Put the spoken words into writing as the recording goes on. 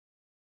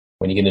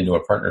when you get into a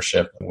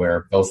partnership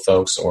where both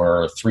folks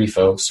or three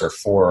folks or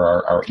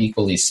four are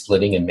equally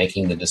splitting and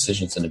making the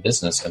decisions in a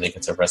business, I think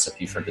it's a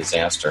recipe for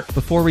disaster.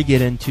 Before we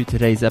get into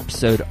today's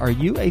episode, are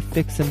you a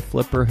fix and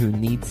flipper who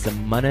needs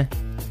some money?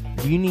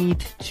 Do you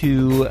need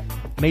to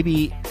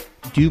maybe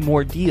do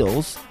more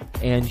deals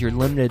and you're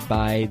limited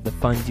by the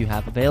funds you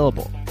have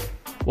available?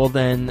 Well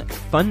then,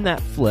 Fund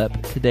That Flip,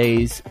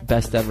 today's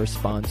best ever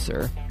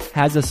sponsor,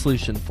 has a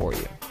solution for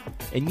you.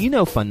 And you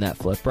know Fund That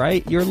Flip,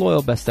 right? You're a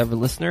loyal best ever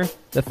listener.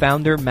 The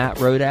founder, Matt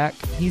Rodak,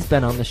 he's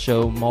been on the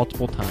show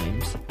multiple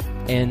times,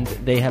 and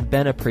they have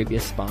been a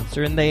previous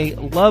sponsor, and they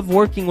love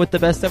working with the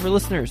best ever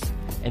listeners.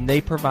 And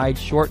they provide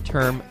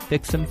short-term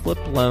fix and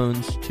flip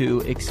loans to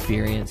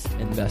experienced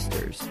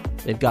investors.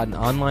 They've got an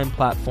online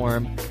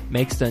platform,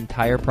 makes the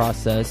entire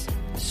process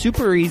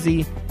super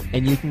easy,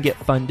 and you can get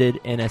funded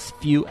in as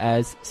few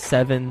as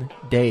 7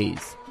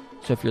 days.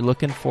 So if you're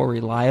looking for a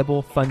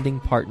reliable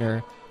funding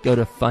partner, go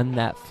to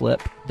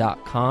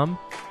fundthatflip.com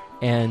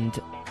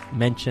and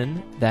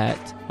mention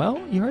that,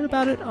 well, you heard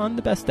about it on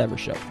the Best Ever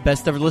Show.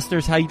 Best Ever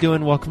listeners, how you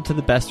doing? Welcome to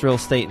the Best Real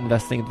Estate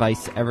Investing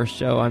Advice Ever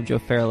Show. I'm Joe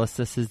Fairless.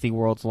 This is the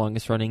world's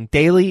longest running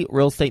daily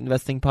real estate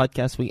investing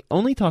podcast. We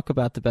only talk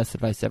about the best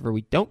advice ever.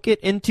 We don't get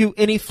into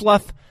any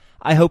fluff.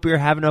 I hope you're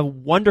having a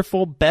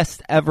wonderful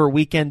best ever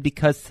weekend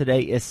because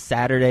today is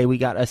Saturday. We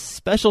got a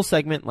special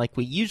segment like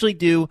we usually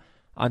do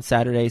on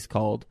Saturdays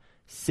called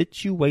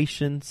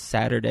Situation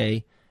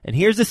Saturday. And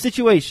here's the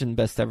situation,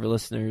 best ever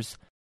listeners.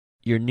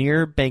 You're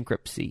near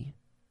bankruptcy.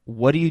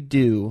 What do you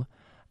do?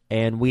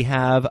 And we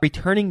have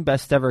returning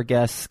best ever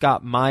guest,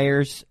 Scott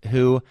Myers,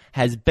 who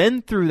has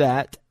been through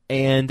that.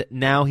 And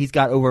now he's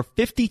got over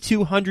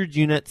 5,200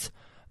 units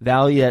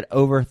valued at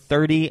over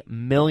 $30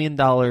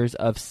 million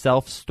of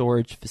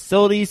self-storage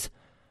facilities.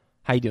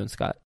 How you doing,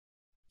 Scott?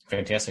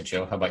 Fantastic,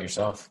 Joe. How about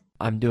yourself?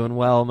 I'm doing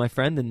well, my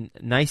friend, and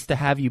nice to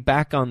have you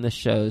back on the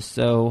show.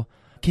 So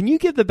can you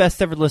give the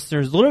best ever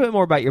listeners a little bit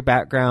more about your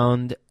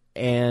background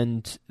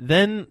and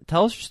then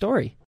tell us your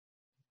story?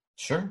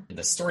 Sure.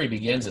 The story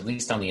begins, at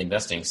least on the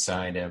investing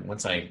side,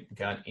 once I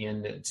got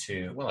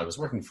into, I was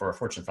working for a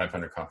Fortune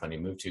 500 company,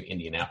 moved to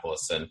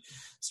Indianapolis and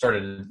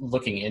started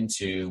looking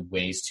into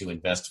ways to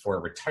invest for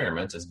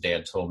retirement, as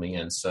Dad told me.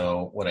 And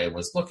so what I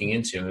was looking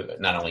into,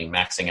 not only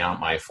maxing out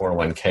my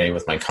 401k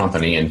with my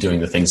company and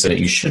doing the things that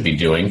you should be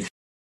doing,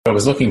 but I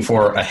was looking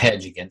for a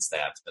hedge against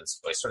that. And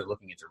so I started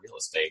looking into real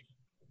estate.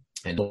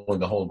 And lo and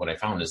behold, what I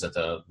found is that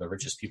the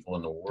richest people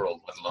in the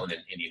world, let alone in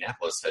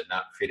Indianapolis, had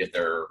not created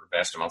their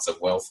vast amounts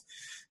of wealth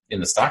in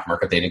the stock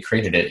market. They had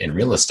created it in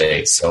real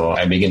estate. So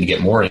I began to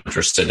get more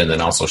interested and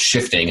then also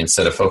shifting,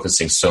 instead of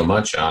focusing so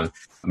much on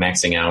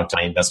maxing out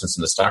my investments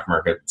in the stock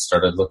market,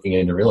 started looking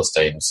into real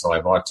estate. And so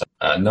I bought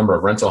a number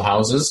of rental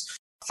houses,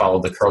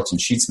 followed the Carlton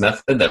Sheets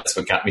method. That's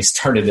what got me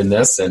started in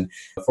this. And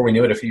before we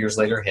knew it, a few years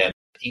later, had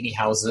 80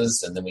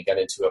 houses. And then we got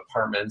into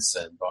apartments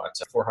and bought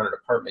 400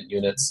 apartment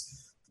units.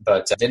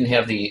 But didn't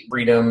have the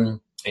freedom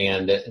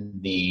and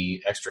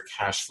the extra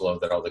cash flow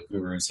that all the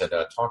gurus had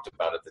talked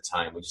about at the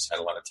time. We just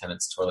had a lot of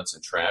tenants, toilets,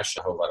 and trash.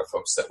 A whole lot of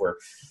folks that were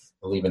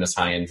leaving us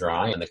high and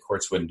dry, and the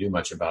courts wouldn't do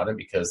much about it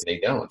because they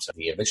don't.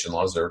 The eviction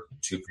laws are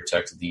to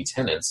protect the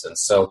tenants. And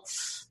so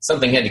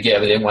something had to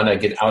give. I didn't want to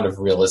get out of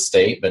real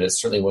estate, but it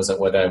certainly wasn't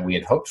what we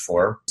had hoped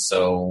for.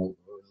 So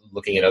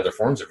looking at other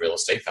forms of real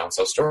estate, found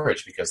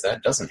self-storage because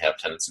that doesn't have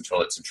tenants and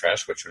toilets and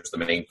trash, which was the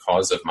main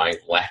cause of my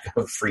lack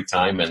of free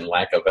time and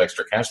lack of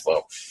extra cash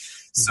flow.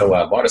 So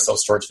I bought a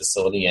self-storage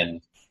facility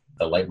and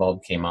the light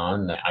bulb came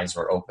on, the eyes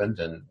were opened,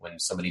 and when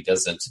somebody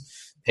doesn't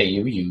pay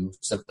you, you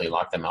simply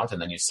lock them out and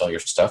then you sell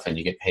your stuff and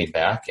you get paid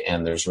back.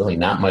 And there's really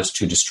not much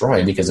to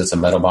destroy because it's a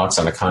metal box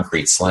on a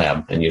concrete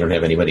slab and you don't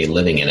have anybody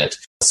living in it.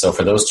 So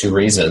for those two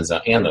reasons,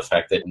 and the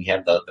fact that we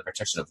have the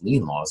protection of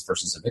lien laws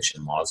versus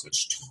eviction laws,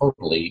 which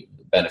totally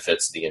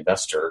benefits the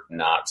investor,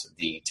 not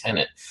the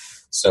tenant.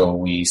 So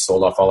we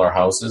sold off all our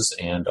houses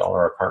and all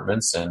our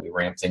apartments, and we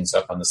ramped things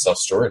up on the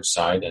self-storage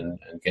side and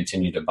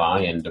continued to buy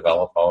and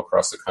develop all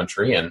across the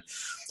country. And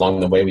along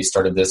the way, we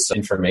started this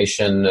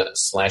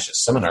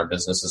information/seminar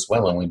business as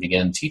well, and we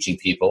began teaching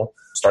people,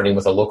 starting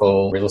with a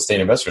local real estate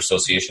investor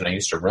association I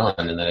used to run,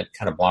 and then it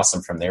kind of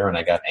blossomed from there, and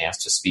I got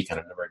asked to speak on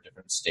a number of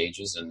different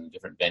stages and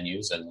different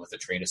venues and with the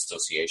trade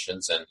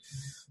associations, and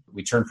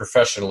we turned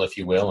professional, if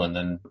you will, and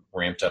then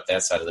ramped up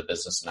that side of the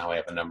business. Now I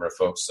have a number of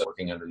folks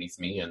working underneath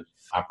me and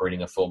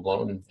operating a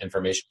full-blown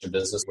information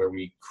business where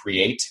we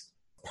create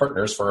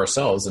partners for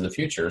ourselves in the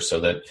future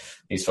so that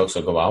these folks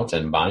will go out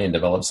and buy and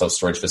develop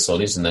self-storage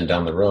facilities. And then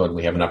down the road,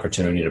 we have an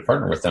opportunity to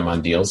partner with them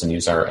on deals and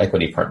use our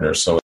equity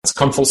partners. So it's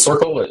come full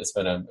circle. It's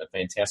been a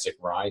fantastic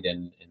ride.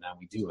 And now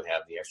we do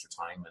have the extra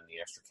time and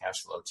the extra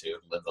cash flow to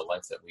live the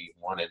life that we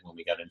wanted when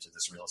we got into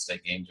this real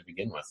estate game to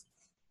begin with.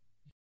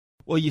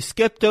 Well, you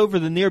skipped over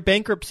the near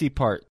bankruptcy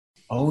part.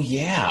 Oh,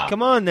 yeah.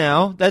 Come on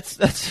now. That's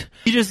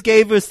you just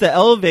gave us the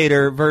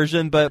elevator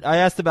version, but I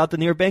asked about the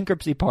near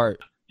bankruptcy part.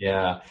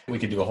 Yeah, we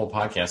could do a whole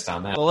podcast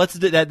on that. Well, let's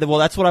do that. Well,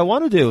 that's what I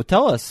want to do.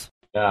 Tell us.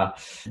 Yeah.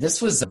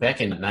 This was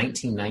back in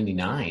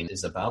 1999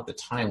 is about the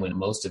time when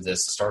most of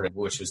this started,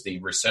 which was the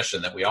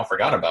recession that we all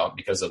forgot about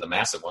because of the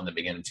massive one that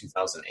began in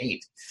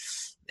 2008.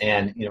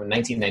 And, in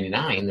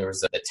 1999, there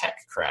was a tech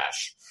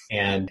crash.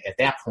 And at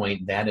that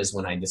point, that is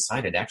when I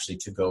decided actually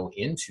to go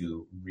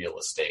into real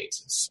estate.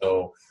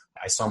 So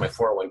I saw my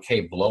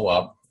 401k blow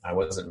up. I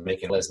wasn't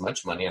making as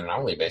much money on an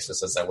hourly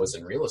basis as I was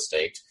in real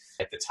estate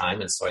at the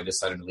time. And so I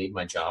decided to leave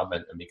my job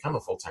and become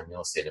a full-time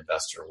real estate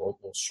investor. Well,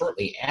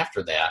 shortly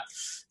after that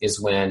is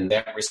when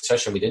that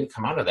recession, we didn't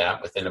come out of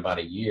that within about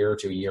a year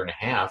to a year and a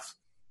half.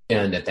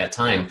 And at that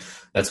time,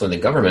 that's when the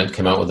government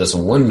came out with this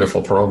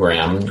wonderful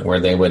program where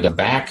they would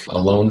back a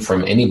loan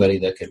from anybody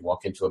that could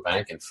walk into a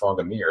bank and fog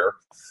a mirror.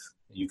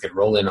 You could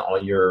roll in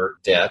all your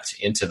debt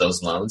into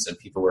those loans, and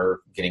people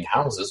were getting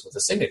houses with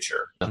a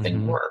signature,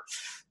 nothing more.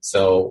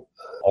 So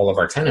all of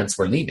our tenants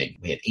were leaving.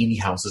 We had 80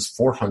 houses,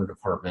 400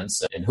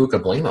 apartments, and who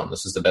could blame them?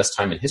 This was the best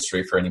time in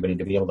history for anybody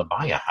to be able to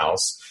buy a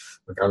house,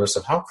 regardless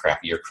of how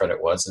crappy your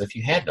credit was. And if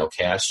you had no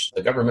cash,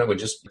 the government would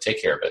just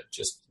take care of it,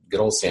 just good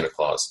old Santa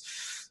Claus.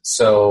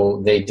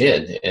 So they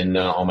did, and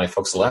all my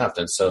folks left.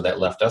 And so that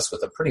left us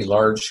with a pretty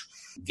large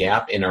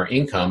gap in our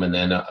income and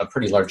then a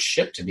pretty large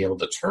ship to be able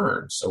to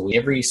turn. So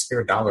every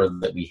spare dollar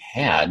that we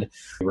had,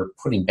 we were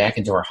putting back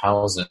into our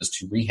houses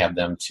to rehab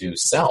them to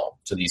sell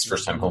to these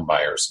first-time home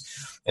buyers.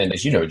 And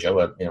as you know, Joe,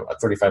 a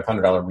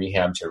 $3,500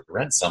 rehab to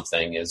rent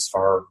something is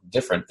far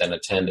different than a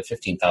 $10,000 to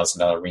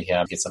 $15,000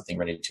 rehab to get something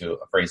ready to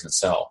appraise and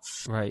sell.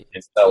 Right.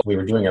 And so we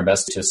were doing our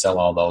best to sell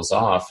all those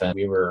off, and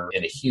we were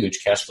in a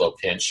huge cash flow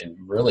pinch and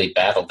really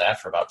battled that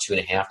for about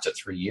 2.5 to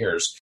 3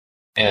 years.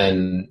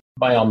 And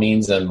by all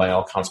means and by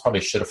all counts, probably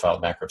should have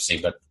filed bankruptcy,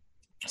 but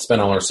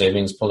spent all our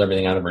savings, pulled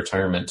everything out of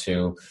retirement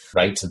to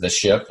right to the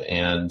ship.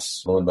 And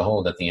lo and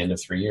behold, at the end of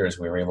 3 years,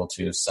 we were able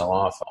to sell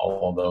off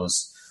all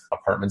those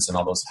apartments and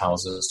all those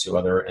houses to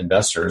other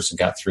investors,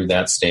 got through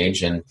that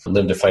stage and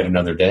lived to fight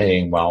another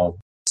day while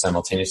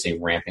simultaneously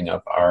ramping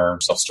up our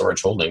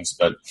self-storage holdings.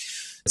 But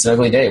it's an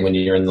ugly day when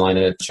you're in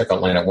the checkout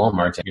line at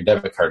Walmart and your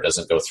debit card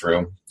doesn't go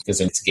through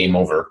because it's game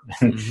over.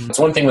 It's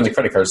one thing when the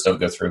credit cards don't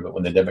go through, but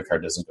when the debit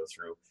card doesn't go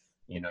through,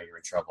 you're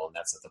in trouble. And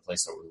that's at the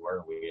place that we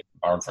were. We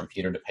borrowed from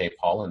Peter to pay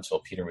Paul until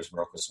Peter was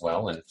broke as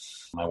well. And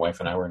my wife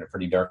and I were in a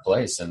pretty dark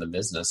place in the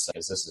business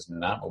because this is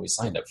not what we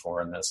signed up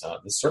for. And this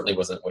certainly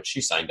wasn't what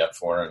she signed up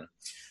for. And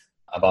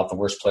about the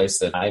worst place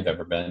that I've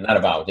ever been. Not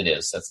about, it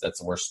is. That's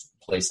the worst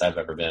place I've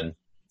ever been.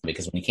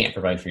 Because when you can't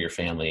provide for your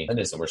family, that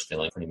is the worst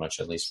feeling, pretty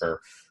much, at least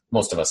for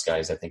most of us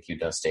guys. I think you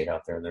does state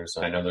out there.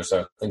 I know there's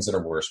things that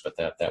are worse, but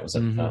that was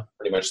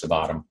pretty much the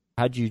bottom.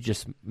 How'd you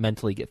just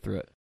mentally get through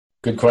it?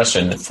 Good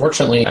question.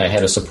 Fortunately, I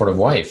had a supportive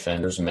wife,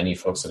 and there's many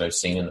folks that I've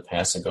seen in the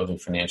past that go through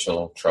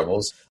financial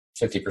troubles.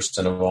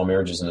 50% of all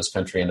marriages in this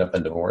country end up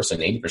in divorce,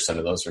 and 80%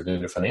 of those are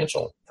due to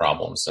financial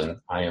problems.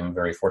 And I am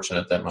very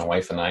fortunate that my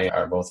wife and I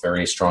are both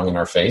very strong in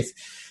our faith.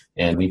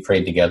 And we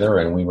prayed together,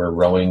 and we were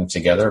rowing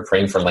together,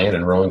 praying for land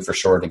and rowing for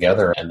shore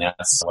together. And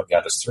that's what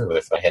got us through.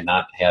 If I had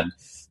not had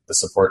the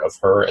support of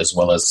her, as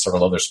well as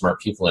several other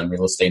smart people in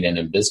real estate and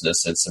in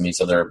business and some of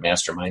these other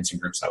masterminds and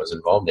groups I was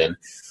involved in,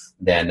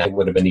 then it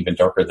would have been even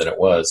darker than it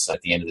was.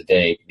 At the end of the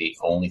day, the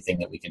only thing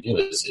that we can do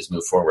is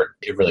move forward.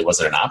 It really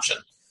wasn't an option.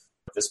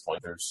 At this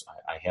point,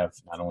 I have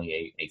not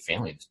only a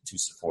family to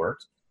support,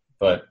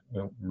 but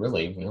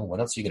really,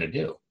 what else are you going to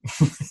do?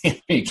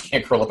 You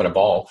can't curl up in a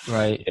ball,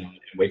 right, and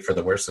wait for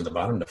the worst and the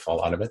bottom to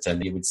fall out of it.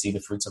 And you would see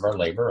the fruits of our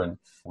labor. And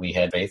we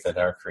had faith that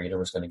our Creator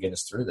was going to get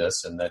us through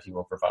this and that He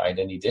will provide.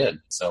 And He did.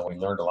 So we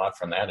learned a lot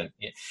from that. And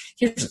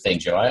here's the thing,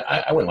 Joe,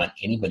 I wouldn't want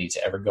anybody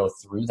to ever go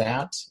through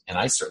that. And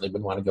I certainly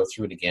wouldn't want to go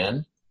through it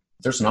again.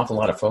 There's an awful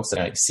lot of folks that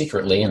I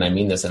secretly, and I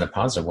mean this in a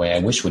positive way, I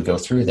wish would go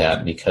through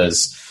that,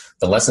 because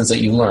the lessons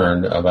that you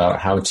learned about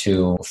how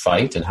to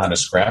fight and how to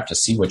scrap to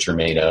see what you're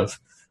made of,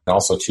 and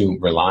also to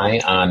rely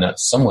on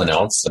someone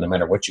else, no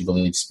matter what you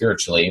believe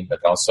spiritually, but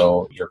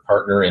also your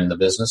partner in the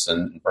business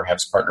and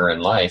perhaps partner in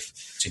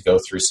life, to go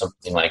through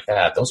something like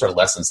that. Those are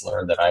lessons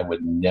learned that I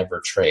would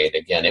never trade.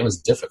 Again, it was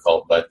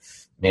difficult, but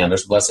man,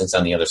 there's blessings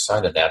on the other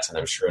side of that. And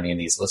I'm sure any of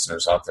these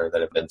listeners out there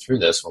that have been through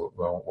this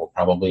will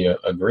probably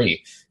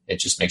agree. It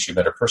just makes you a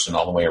better person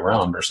all the way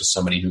around versus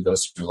somebody who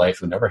goes through life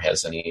who never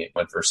has any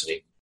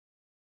adversity.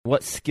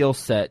 What skill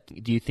set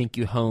do you think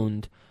you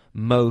honed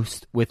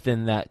most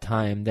within that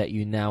time that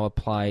you now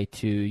apply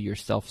to your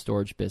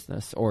self-storage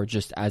business or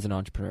just as an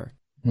entrepreneur?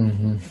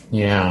 Mm-hmm.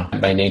 Yeah.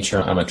 By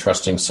nature, I'm a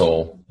trusting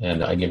soul,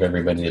 and I give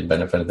everybody the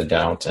benefit of the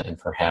doubt, and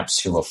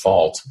perhaps to a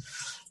fault.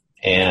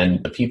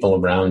 And the people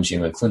around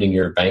you, including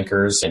your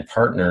bankers and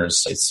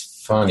partners,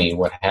 it's funny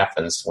what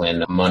happens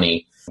when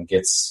money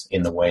gets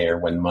in the way or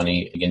when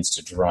money begins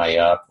to dry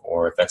up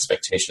or if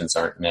expectations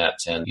aren't met.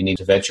 And you need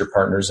to vet your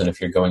partners. And if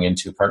you're going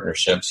into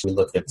partnerships, we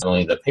look at not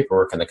only the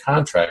paperwork and the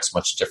contracts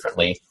much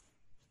differently.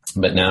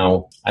 But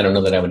now I don't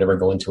know that I would ever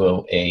go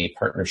into a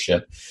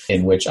partnership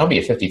in which I'll be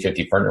a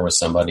 50-50 partner with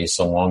somebody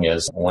so long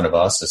as one of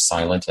us is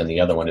silent and the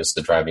other one is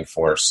the driving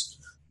force.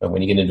 But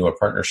when you get into a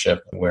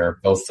partnership where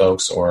both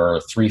folks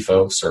or three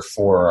folks or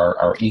four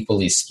are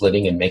equally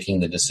splitting and making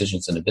the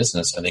decisions in the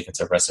business, I think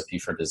it's a recipe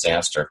for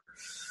disaster.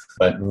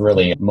 But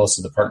really, most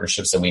of the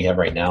partnerships that we have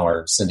right now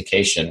are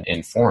syndication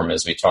in form,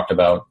 as we talked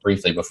about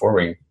briefly before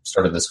we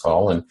started this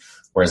call. And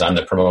whereas I'm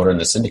the promoter and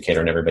the syndicator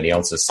and everybody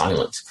else is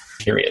silent,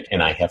 period.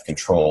 And I have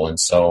control. And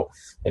so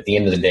at the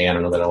end of the day, I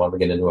don't know that I'll ever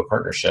get into a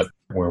partnership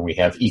where we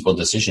have equal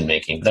decision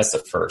making. That's the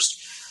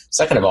first.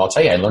 Second of all, I'll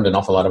tell you, I learned an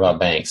awful lot about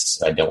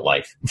banks I don't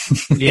like.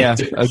 Yeah,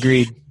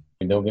 agreed.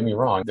 And don't get me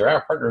wrong, there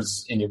are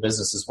partners in your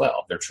business as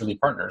well. They're truly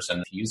partners.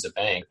 And if you use a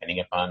bank, depending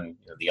upon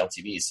the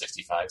LTV is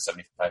 65,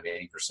 75,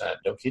 80%,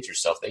 don't kid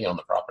yourself, they own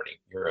the property.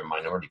 You're a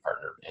minority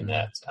partner in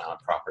that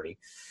property.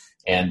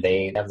 And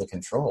they have the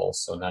control.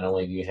 So not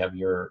only do you have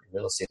your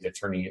real estate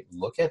attorney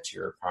look at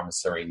your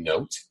promissory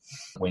note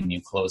when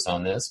you close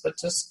on this, but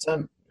just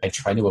I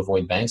try to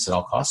avoid banks at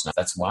all costs. Now,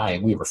 that's why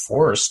we were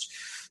forced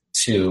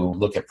to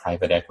look at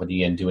private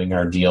equity and doing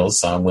our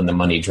deals when the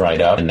money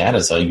dried up. And that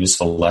is a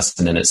useful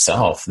lesson in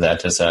itself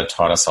that has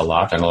taught us a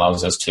lot and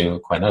allows us to,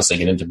 quite honestly,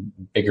 get into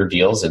bigger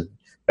deals and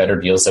better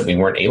deals that we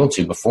weren't able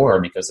to before,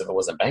 because if it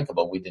wasn't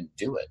bankable, we didn't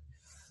do it.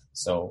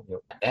 So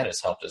that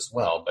has helped as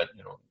well. But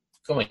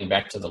going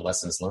back to the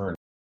lessons learned,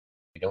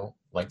 we don't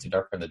like to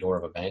darken the door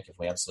of a bank if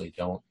we absolutely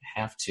don't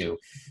have to.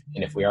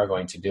 And if we are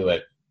going to do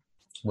it,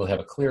 we'll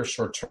have a clear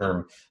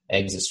short-term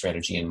exit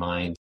strategy in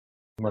mind.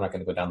 We're not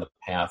going to go down the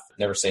path,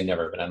 never say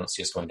never, but I don't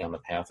see us going down the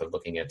path of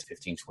looking at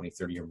 15, 20,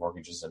 30-year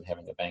mortgages and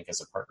having a bank as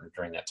a partner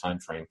during that time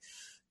frame.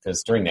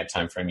 Because during that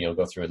time frame, you'll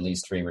go through at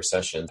least 3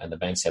 recessions, and the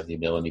banks have the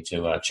ability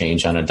to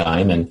change on a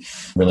dime and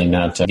really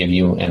not give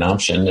you an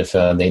option if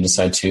they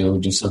decide to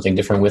do something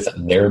different with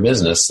their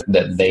business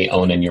that they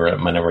own and you're a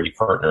minority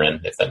partner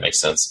in, if that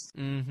makes sense.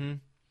 Mm-hmm.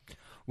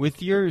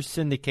 With your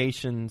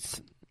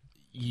syndications,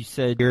 you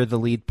said you're the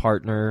lead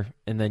partner,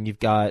 and then you've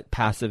got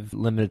passive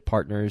limited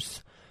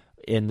partners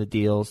in the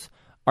deals.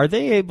 Are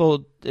they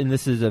able, and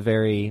this is a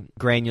very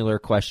granular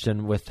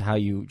question with how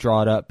you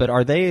draw it up, but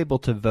are they able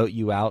to vote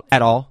you out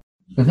at all?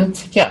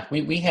 Mm-hmm. Yeah,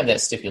 we have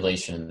that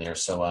stipulation in there.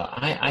 So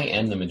I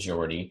am the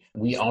majority.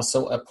 We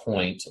also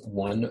appoint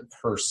one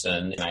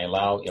person, and I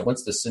allow,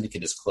 once the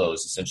syndicate is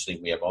closed, essentially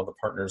we have all the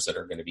partners that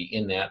are going to be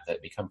in that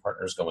become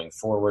partners going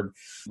forward.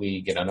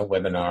 We get on a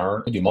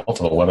webinar. We do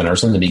multiple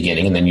webinars in the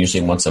beginning, and then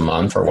usually once a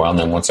month for a while, and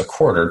then once a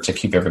quarter to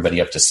keep everybody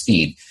up to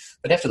speed.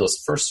 But after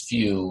those first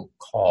few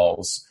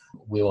calls,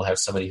 we will have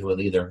somebody who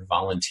will either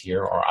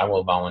volunteer or I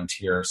will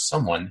volunteer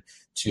someone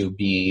to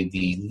be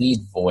the lead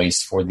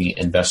voice for the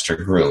investor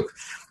group.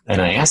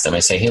 And I ask them,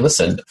 I say, hey,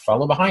 listen,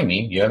 follow behind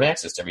me. You have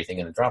access to everything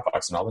in the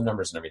Dropbox and all the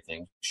numbers and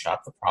everything.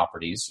 Shop the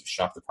properties,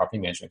 shop the property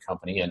management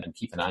company, and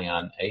keep an eye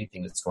on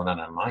anything that's going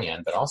on my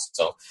end. But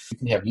also, you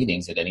can have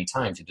meetings at any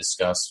time to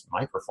discuss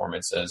my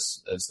performance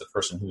as the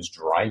person who's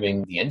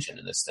driving the engine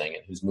in this thing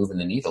and who's moving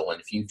the needle.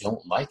 And if you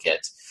don't like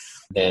it,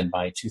 then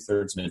by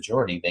 2/3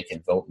 majority, they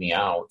can vote me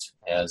out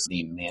as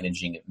the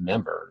managing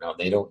member. Now,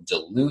 they don't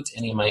dilute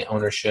any of my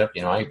ownership.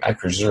 I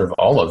preserve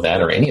all of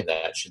that or any of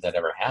that should that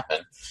ever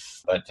happen.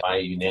 But by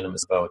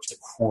unanimous vote, it's a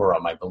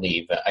quorum, I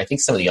believe. I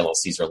think some of the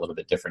LLCs are a little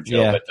bit different,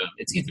 Joe, but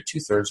it's either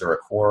 2/3 or a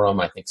quorum.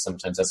 I think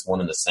sometimes that's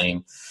one and the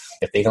same.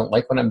 If they don't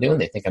like what I'm doing,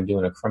 they think I'm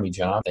doing a crummy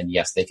job, then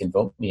yes, they can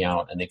vote me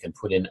out and they can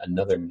put in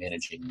another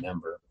managing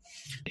member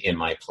in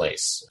my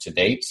place. To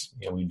date,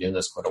 we've been doing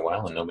this quite a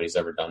while and nobody's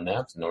ever done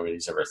that.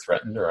 Nobody's ever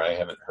threatened or I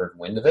haven't heard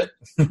wind of it.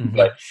 Mm-hmm.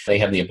 But they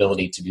have the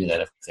ability to do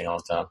that if they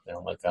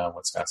don't like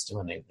what Scott's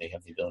doing. They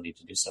have the ability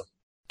to do so.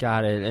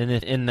 Got it.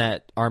 And in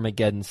that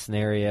Armageddon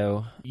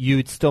scenario, you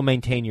would still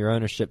maintain your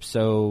ownership.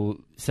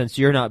 So since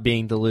you're not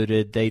being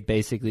diluted, they'd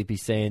basically be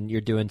saying you're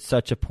doing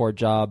such a poor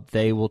job,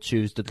 they will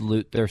choose to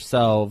dilute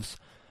themselves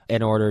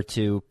in order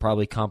to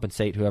probably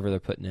compensate whoever they're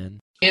putting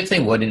in. If they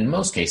would, and in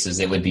most cases,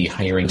 they would be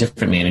hiring a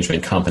different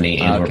management company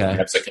or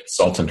perhaps a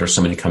consultant or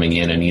somebody coming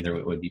in, and either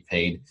it would be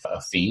paid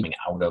a fee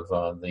out of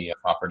the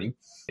property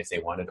if they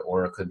wanted,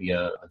 or it could be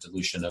a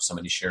dilution of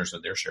somebody's shares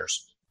of their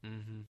shares.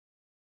 Mm-hmm.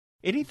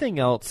 Anything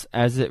else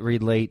as it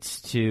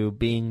relates to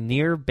being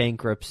near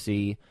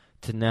bankruptcy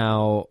to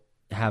now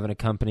having a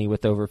company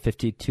with over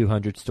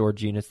 5,200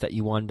 storage units that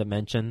you wanted to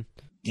mention?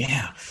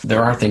 Yeah,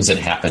 there are things that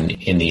happen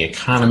in the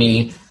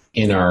economy,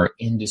 in our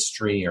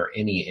industry or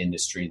any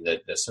industry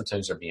that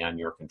sometimes are beyond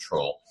your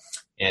control.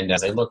 And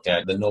as I looked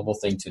at, the noble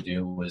thing to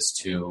do was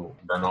to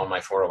burn all my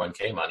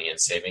 401k money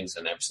and savings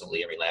and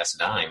absolutely every last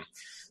dime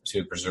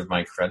to preserve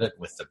my credit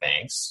with the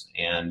banks.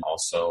 And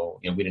also,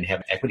 we didn't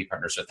have equity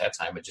partners at that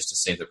time, but just to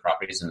save the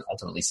properties and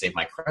ultimately save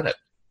my credit,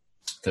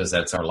 because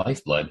that's our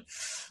lifeblood.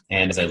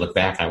 And as I look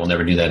back, I will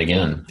never do that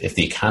again. If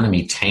the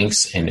economy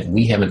tanks and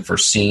we haven't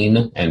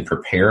foreseen and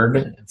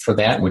prepared for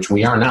that, which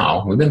we are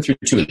now, we've been through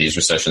 2 of these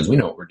recessions, we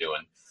know what we're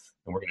doing,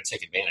 and we're going to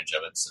take advantage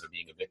of it instead of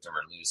being a victim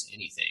or lose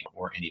anything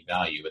or any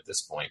value at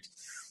this point.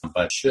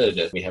 But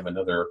should we have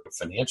another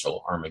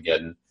financial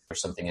Armageddon or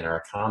something in our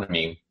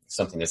economy,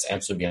 something that's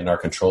absolutely beyond our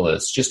control,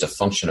 that's just a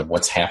function of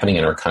what's happening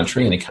in our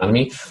country and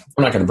economy,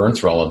 I'm not going to burn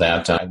through all of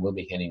that. I will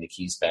be handing the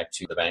keys back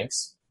to the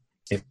banks,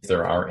 if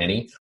there are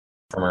any.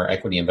 from our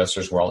equity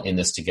investors, we're all in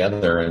this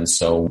together, and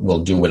so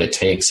we'll do what it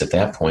takes at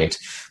that point.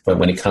 But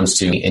when it comes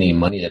to any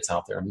money that's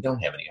out there, and I don't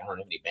have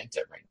any bank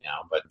debt right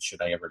now, but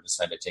should I ever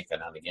decide to take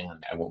that out again,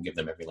 I won't give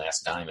them every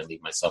last dime and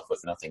leave myself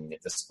with nothing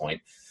at this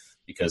point,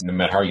 because no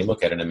matter how you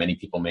look at it, and many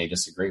people may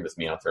disagree with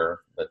me out there,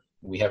 but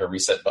we have a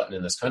reset button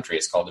in this country.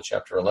 It's called a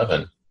Chapter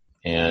 11.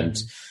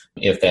 And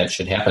if that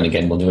should happen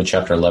again, we'll do a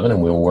Chapter 11,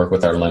 and we will work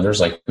with our lenders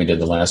like we did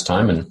the last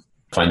time and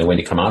find a way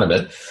to come out of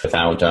it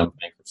without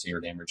bankruptcy or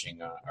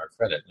damaging our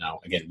credit.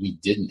 Now, again, we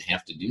didn't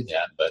have to do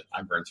that, but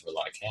I burned through a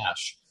lot of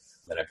cash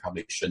that I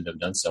probably shouldn't have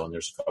done so. And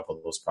there's a couple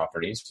of those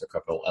properties, a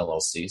couple of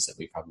LLCs that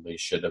we probably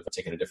should have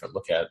taken a different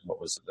look at what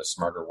was the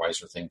smarter,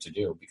 wiser thing to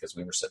do, because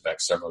we were set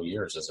back several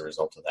years as a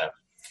result of that.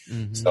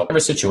 Mm-hmm. So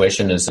every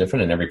situation is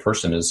different and every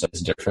person is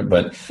different,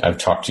 but I've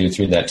talked to you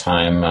through that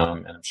time,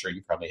 and I'm sure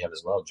you probably have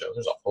as well, Joe.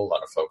 There's a whole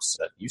lot of folks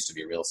that used to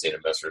be real estate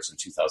investors in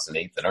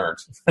 2008 that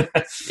aren't.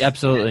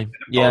 Absolutely.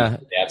 Yeah.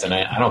 And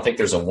I don't think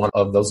there's a one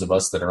of those of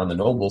us that are on the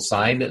noble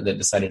side that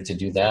decided to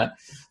do that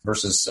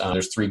versus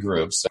there's three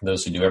groups.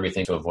 Those who do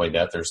everything to avoid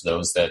that. There's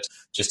those that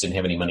just didn't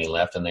have any money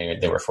left and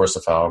they were forced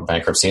to file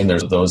bankruptcy. And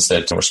there's those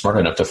that were smart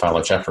enough to file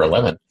a Chapter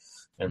 11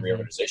 and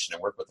reorganization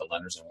and work with the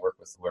lenders and work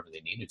with whoever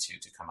they needed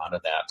to come out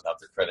of that without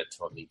their credit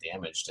totally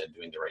damaged and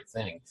doing the right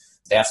thing.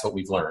 That's what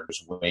we've learned.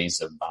 There's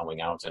ways of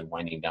bowing out and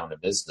winding down a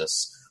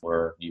business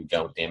where you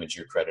don't damage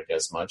your credit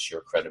as much,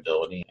 your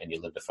credibility, and you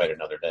live to fight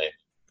another day.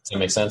 Does that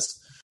make sense?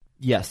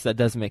 Yes, that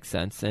does make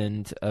sense.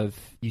 And of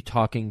you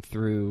talking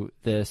through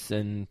this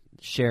and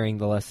sharing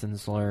the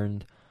lessons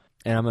learned,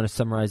 and I'm going to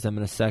summarize them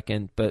in a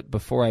second. But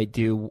before I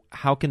do,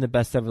 how can the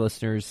Best Ever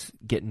listeners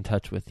get in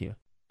touch with you?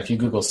 If you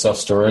Google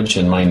self-storage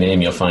and my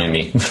name, you'll find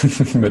me.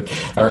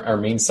 But our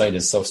main site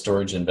is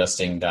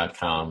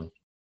selfstorageinvesting.com.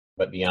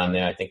 But beyond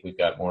that, I think we've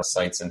got more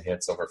sites and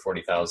hits, over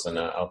 40,000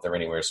 out there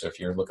anywhere. So if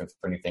you're looking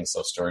for anything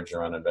self-storage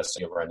or on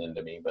investing, you'll run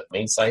into me. But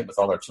main site with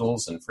all our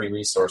tools and free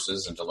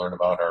resources and to learn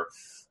about our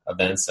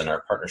events and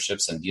our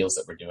partnerships and deals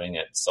that we're doing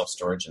at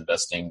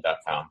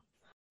selfstorageinvesting.com.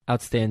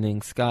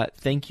 Outstanding. Scott,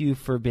 thank you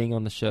for being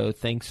on the show.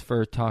 Thanks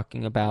for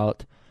talking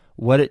about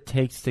what it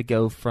takes to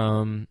go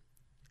from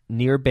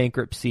near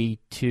bankruptcy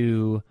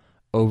to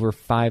over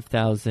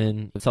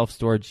 5,000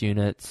 self-storage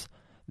units.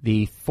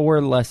 The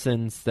 4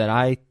 lessons that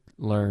I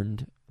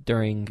learned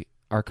during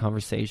our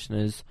conversation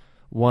is,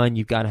 1,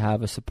 you've got to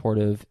have a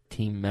supportive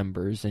team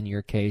members. In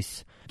your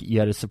case, you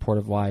had a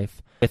supportive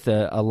wife with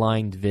an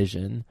aligned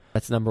vision.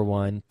 That's number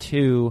 1.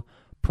 2,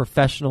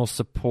 professional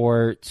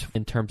support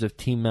in terms of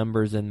team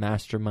members and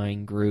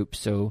mastermind groups.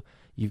 So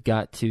you've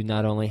got to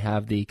not only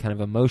have the kind of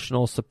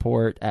emotional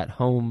support at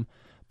home,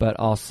 but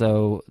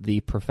also the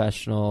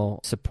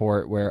professional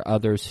support where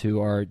others who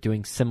are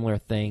doing similar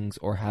things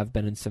or have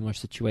been in similar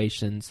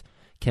situations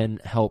can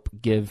help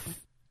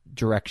give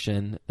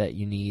direction that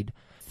you need.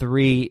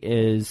 3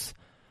 is,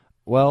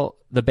 well,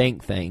 the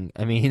bank thing.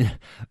 I mean,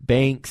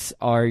 banks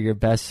are your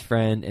best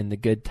friend in the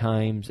good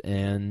times,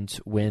 and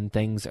when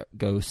things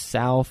go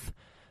south,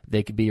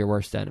 they could be your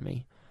worst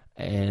enemy.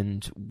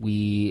 And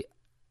we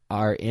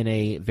are in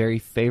a very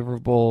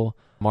favorable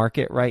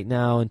market right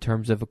now in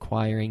terms of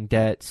acquiring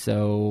debt,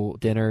 so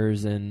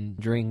dinners and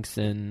drinks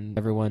and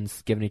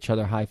everyone's giving each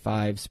other high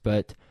fives.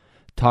 But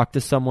talk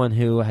to someone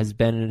who has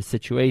been in a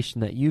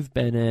situation that you've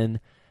been in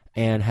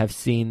and have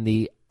seen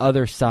the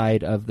other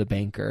side of the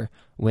banker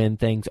when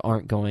things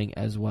aren't going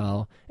as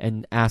well,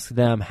 and ask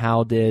them,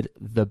 how did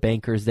the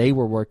bankers they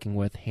were working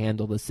with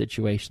handle the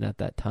situation at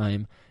that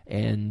time,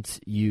 and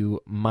you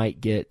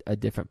might get a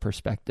different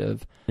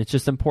perspective. It's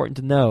just important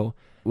to know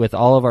with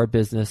all of our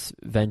business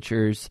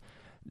ventures,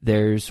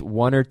 there's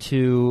 1 or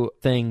 2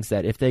 things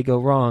that if they go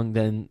wrong,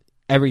 then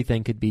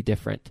everything could be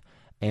different.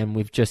 And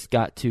we've just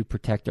got to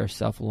protect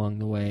ourselves along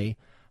the way.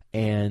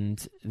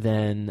 And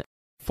then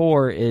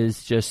 4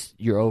 is just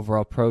your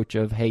overall approach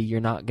of, hey, you're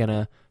not going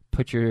to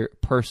put your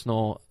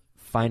personal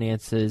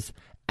finances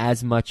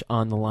as much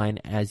on the line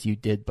as you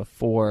did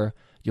before.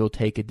 You'll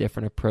take a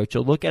different approach.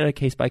 You'll look at it a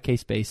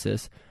case-by-case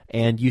basis.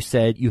 And you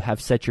said you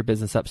have set your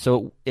business up,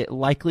 so it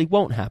likely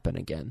won't happen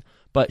again.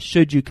 But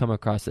should you come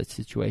across that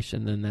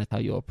situation, then that's how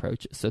you'll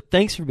approach it. So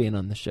thanks for being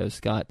on the show,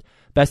 Scott.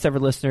 Best Ever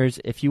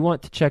listeners, if you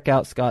want to check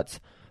out Scott's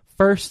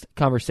first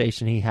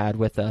conversation he had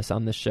with us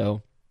on the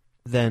show,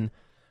 then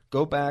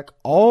go back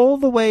all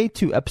the way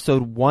to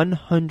episode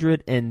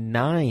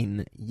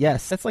 109.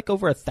 Yes, that's like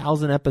over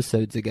 1,000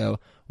 episodes ago.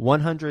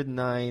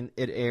 109,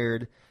 it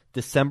aired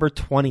December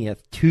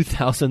 20th,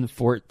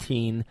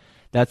 2014.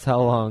 That's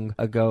how long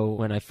ago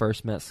when I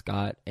first met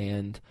Scott,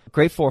 and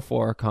grateful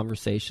for our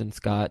conversation,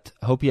 Scott.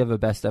 Hope you have a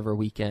best ever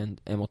weekend,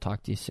 and we'll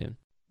talk to you soon.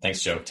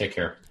 Thanks, Joe. Take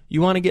care.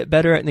 You want to get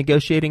better at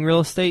negotiating real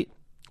estate?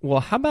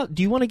 Well, how about,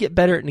 do you want to get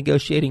better at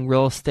negotiating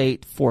real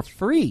estate for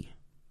free?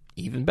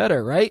 Even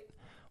better, right?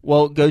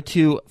 Well, go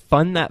to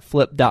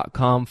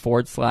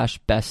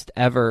fundthatflip.com/best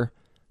ever.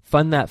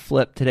 Fund That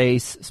Flip,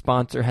 today's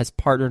sponsor, has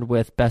partnered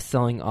with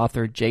best-selling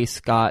author Jay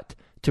Scott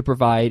to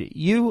provide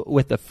you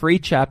with a free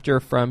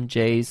chapter from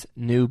Jay's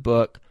new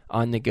book,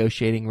 on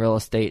negotiating real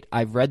estate.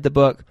 I've read the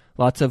book,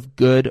 lots of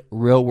good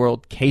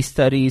real-world case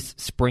studies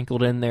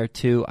sprinkled in there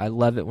too. I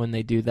love it when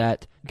they do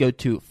that. Go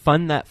to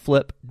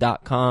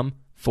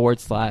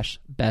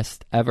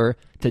fundthatflip.com/best ever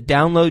to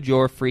download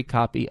your free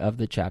copy of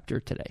the chapter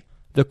today.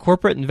 The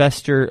Corporate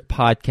Investor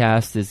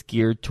podcast is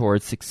geared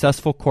towards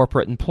successful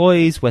corporate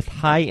employees with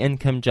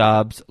high-income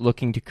jobs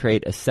looking to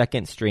create a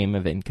second stream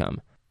of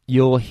income.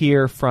 You'll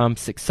hear from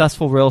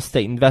successful real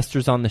estate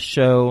investors on the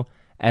show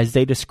as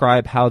they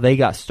describe how they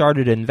got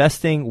started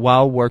investing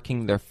while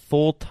working their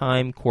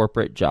full-time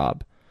corporate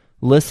job.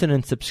 Listen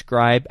and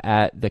subscribe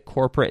at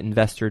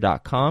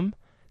thecorporateinvestor.com.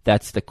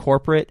 That's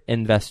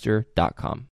thecorporateinvestor.com.